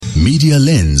Media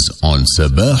Lens on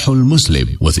Sabahul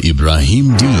Muslim with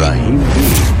Ibrahim Deen.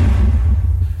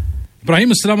 Ibrahim,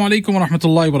 assalamu alaikum wa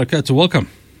rahmatullahi wa barakatuh. Welcome.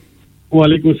 Wa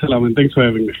alaikum assalam, and thanks for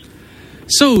having me.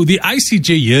 So the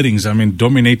ICJ hearings,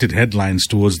 dominated headlines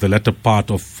towards the latter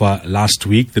part of last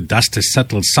week. The dust has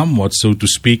settled somewhat, so to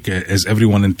speak, as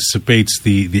everyone anticipates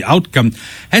the outcome.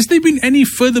 Has there been any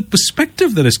further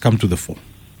perspective that has come to the fore?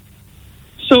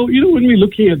 So, when we're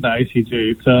looking at the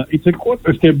ICJ, it's a court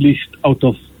established out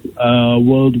of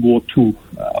World War II,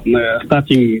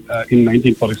 starting in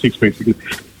 1946, basically.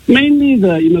 Mainly,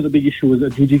 the big issue was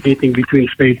adjudicating between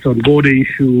states on border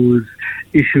issues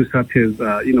such as,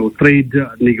 trade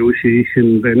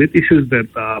negotiations, and issues that,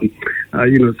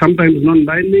 sometimes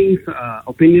non-binding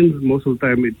opinions. Most of the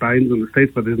time it binds on the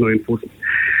states, but there's no enforcement.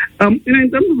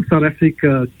 In terms of the South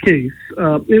Africa case,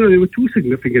 there were two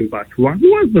significant parts. One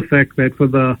was the fact that for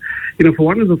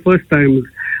one of the first times,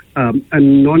 a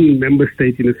non-member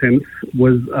state, in a sense,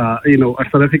 was,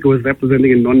 South Africa was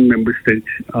representing a non-member state,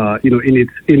 in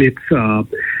its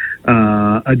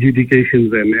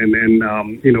adjudications and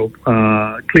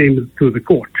claims to the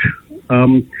court.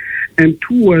 And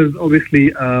two was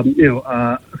obviously,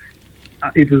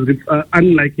 it was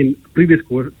unlike in previous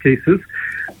court cases.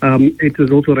 It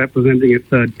was also representing a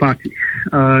third party.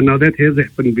 Now that has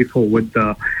happened before with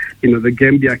the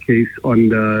Gambia case on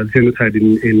the genocide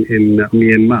in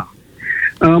Myanmar.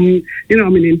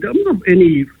 In terms of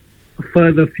any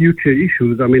further future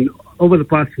issues, over the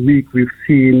past week we've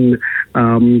seen,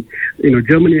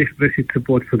 Germany express its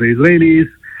support for the Israelis,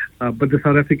 but the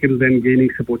South Africans then gaining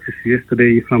support just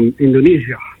yesterday from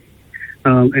Indonesia.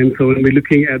 And so when we're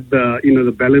looking at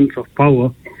the balance of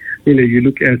power, you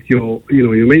look at your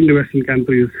mainly Western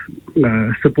countries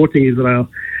supporting Israel,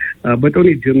 but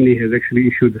only Germany has actually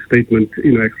issued a statement,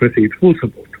 expressing its full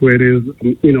support. Whereas,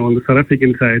 on the South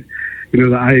African side, the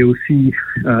IOC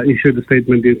issued a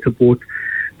statement in support.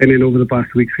 And then over the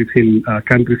past weeks, we've seen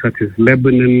countries such as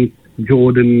Lebanon,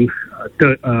 Jordan,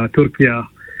 Turkey,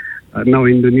 now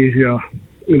Indonesia,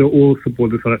 all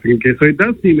support the South African case. So it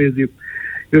does seem as if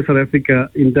South Africa,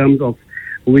 in terms of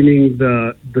winning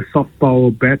the soft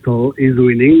power battle, is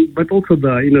winning, but also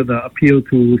the appeal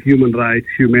to human rights,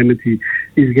 humanity,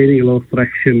 is gaining a lot of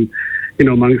traction,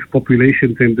 amongst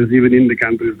population centers, even in the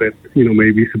countries that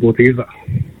may be supporting Israel.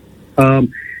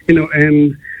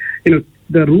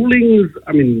 The rulings,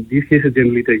 these cases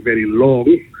generally take very long.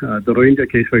 The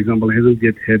Rohingya case, for example, hasn't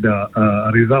yet had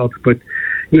a result, but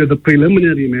the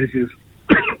preliminary measures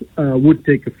would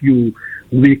take a few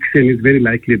weeks, and it's very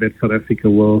likely that South Africa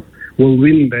will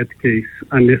win that case,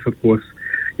 unless, of course,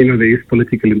 there is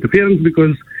political interference,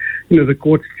 because, the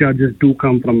court's judges do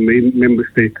come from member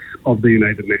states of the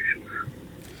United Nations.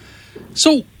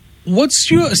 So, what's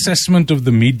your assessment of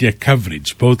the media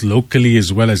coverage, both locally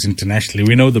as well as internationally?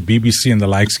 We know the BBC and the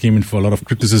likes came in for a lot of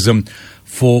criticism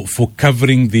for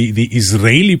covering the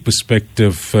Israeli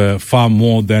perspective far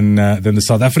more than the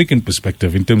South African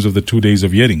perspective in terms of the 2 days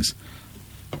of hearings.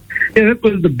 Yeah, that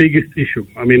was the biggest issue.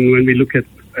 When we look at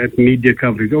media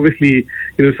coverage, obviously,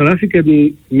 South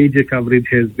African media coverage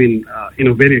has been,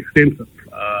 very extensive.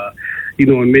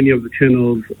 On many of the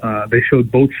channels, they showed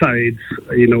both sides,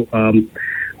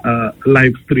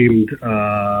 live streamed,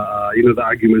 the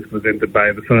arguments presented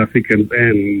by the South Africans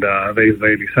and the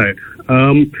Israeli side.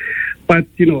 But,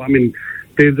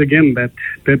 there's again that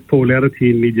polarity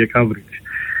in media coverage.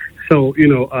 So,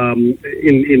 in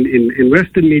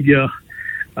Western media,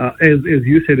 as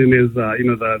you said, and as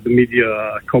the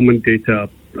media commentator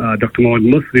Dr.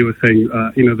 Mohammed Musri was saying,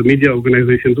 the media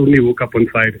organizations only woke up on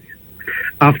Friday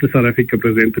after South Africa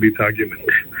presented its argument.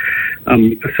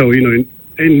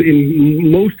 In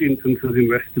most instances in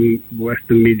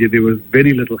Western media, there was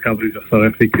very little coverage of South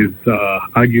Africa's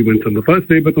arguments on the first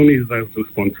day, but only Israel's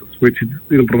responses, which is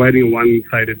providing a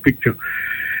one-sided picture.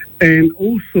 And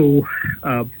also,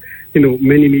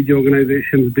 many media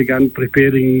organizations began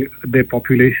preparing their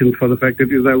populations for the fact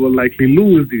that Israel will likely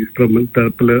lose these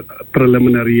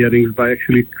preliminary hearings by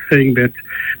actually saying that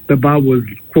the bar was,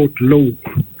 quote, low,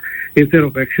 instead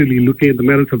of actually looking at the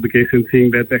merits of the case and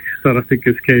seeing that South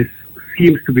Africa's case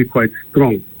seems to be quite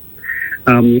strong.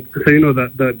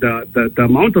 The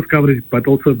amount of coverage, but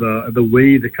also the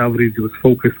way the coverage was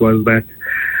focused was that,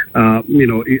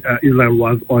 Israel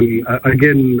was on,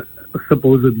 again,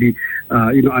 supposedly,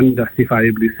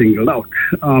 unjustifiably singled out.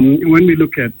 When we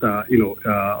look at,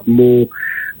 more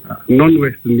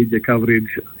non-Western media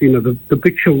coverage, the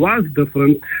picture was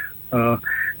different,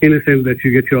 in a sense that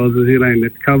you get your Al Jazeera and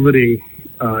it's covering,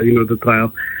 the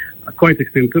trial quite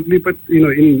extensively, but,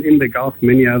 in the Gulf,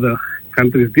 many other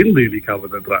countries didn't really cover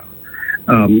the trial.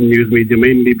 News media,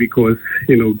 mainly because,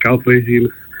 Gulf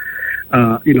regimes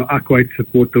are quite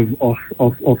supportive of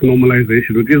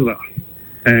normalization with Israel.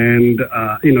 And,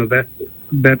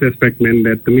 that aspect meant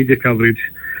that the media coverage,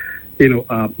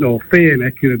 or fair and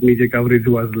accurate media coverage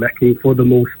was lacking for the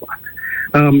most part.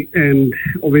 And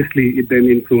obviously it then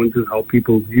influences how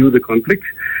people view the conflict.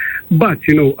 But,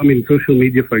 social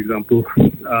media, for example,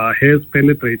 has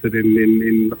penetrated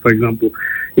in, for example,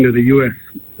 the U.S.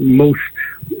 Most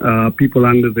people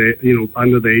under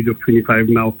the age of 25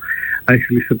 now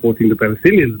actually supporting the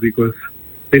Palestinians because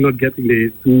they're not getting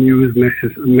the news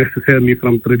necessarily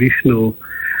from traditional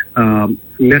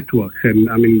networks. And,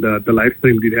 the live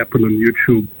stream did happen on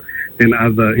YouTube and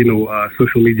other,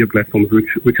 social media platforms,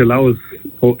 which allows,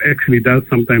 or actually does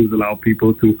sometimes allow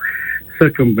people to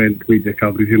circumvent media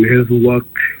coverage, and has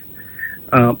worked,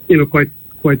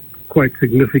 quite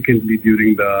significantly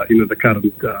during the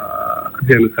current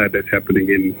genocide that's happening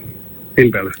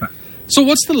in Palestine. So,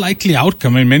 what's the likely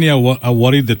outcome? I mean, many are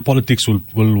worried that politics will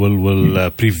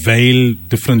prevail.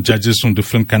 Different judges from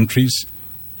different countries.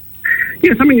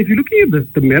 Yes, if you're looking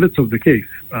at the merits of the case,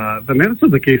 the merits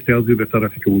of the case tells you that South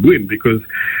Africa would win because,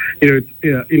 they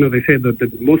said that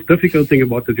the most difficult thing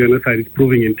about the genocide is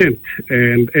proving intent.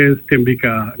 And as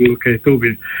Tembika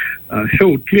Tobe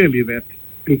showed clearly that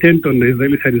intent on the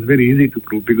Israeli side is very easy to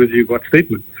prove because you've got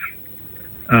statements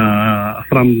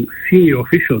from senior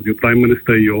officials, your prime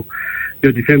minister, your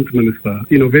defense minister,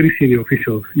 very senior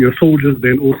officials, your soldiers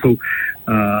then also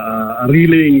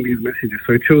relaying these messages.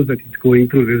 So it shows that it's going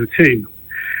through, there's a chain.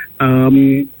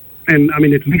 And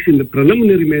at least in the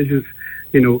preliminary measures,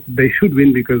 they should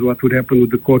win because what would happen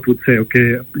with the court would say,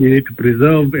 okay, you need to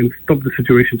preserve and stop the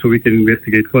situation so we can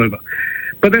investigate further.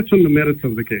 But that's on the merits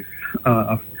of the case.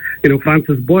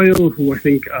 Francis Boyle, who I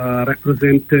think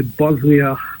represented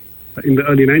Bosnia in the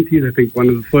early 90s, I think one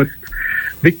of the first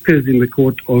victors in the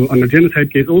court on a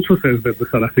genocide case, also says that the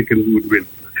South Africans would win.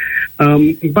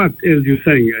 But as you're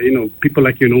saying, people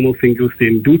like your normal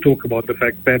Finkelstein do talk about the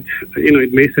fact that,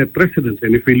 it may set precedent.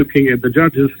 And if we're looking at the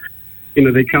judges,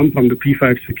 they come from the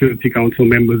P5 Security Council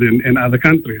members in other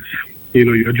countries.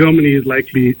 Your Germany is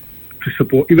likely to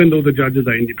support, even though the judges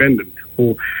are independent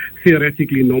or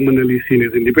theoretically nominally seen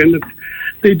as independent,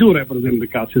 they do represent the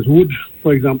cultures. Would,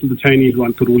 for example, the Chinese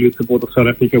want to rule in support of South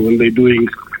Africa when they're doing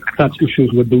such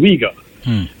issues with the Uyghur?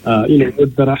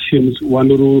 Would the Russians want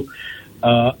to rule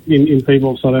in favor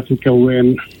of South Africa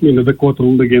when, the court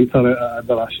ruled against the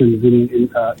Russians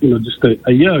just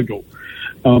a year ago?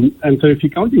 And so if you're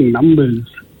counting numbers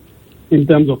in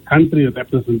terms of country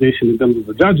representation, in terms of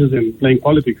the judges and playing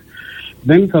politics,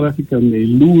 then South Africa may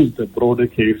lose the broader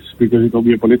case because it will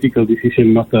be a political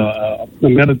decision, not a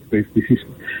merit-based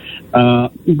decision.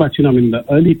 But, in the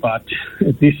early part,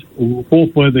 at least for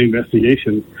further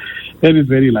investigations, it is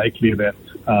very likely that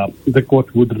the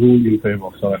court would rule in favor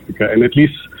of South Africa. And at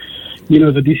least,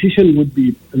 the decision would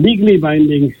be legally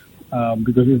binding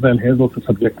because Israel has also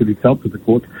subjected itself to the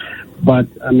court. But,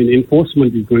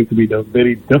 enforcement is going to be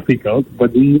very difficult.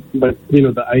 But the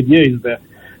idea is that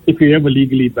if you have a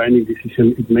legally binding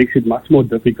decision, it makes it much more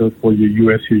difficult for your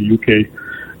US, your UK,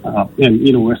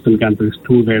 and, Western countries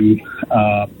to then,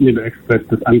 express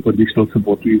this unconditional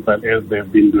support to Israel as they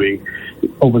have been doing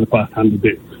over the past 100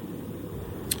 days.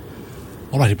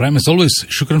 All right, Ibrahim, as always,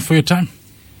 shukran for your time.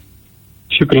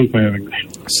 Shukran for having me.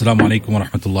 Assalamu alaikum wa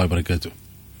rahmatullahi wa barakatuh.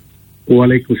 Wa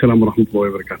alaikum assalam wa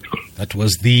rahmatullahi wa barakatuh. That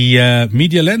was the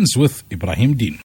Media Lens with Ibrahim Deen.